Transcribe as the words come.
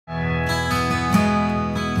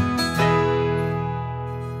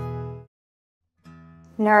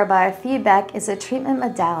Neurobiofeedback is a treatment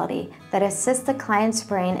modality that assists the client's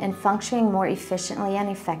brain in functioning more efficiently and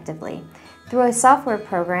effectively. Through a software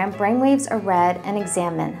program, brainwaves are read and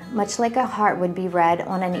examined, much like a heart would be read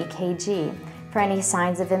on an EKG, for any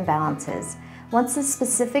signs of imbalances. Once the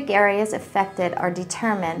specific areas affected are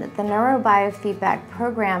determined, the Neurobiofeedback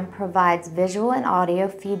program provides visual and audio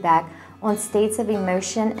feedback on states of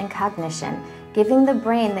emotion and cognition, giving the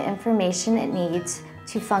brain the information it needs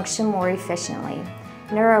to function more efficiently.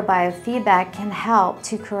 Neurobiofeedback can help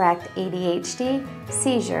to correct ADHD,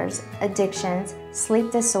 seizures, addictions,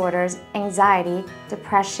 sleep disorders, anxiety,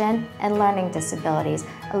 depression, and learning disabilities,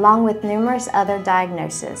 along with numerous other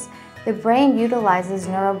diagnoses. The brain utilizes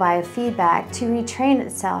neurobiofeedback to retrain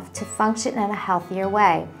itself to function in a healthier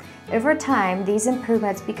way. Over time, these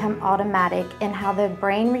improvements become automatic in how the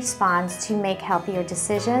brain responds to make healthier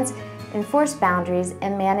decisions, enforce boundaries,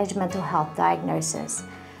 and manage mental health diagnosis.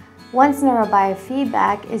 Once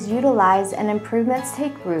neurobiofeedback is utilized and improvements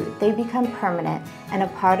take root, they become permanent and a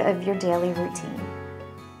part of your daily routine.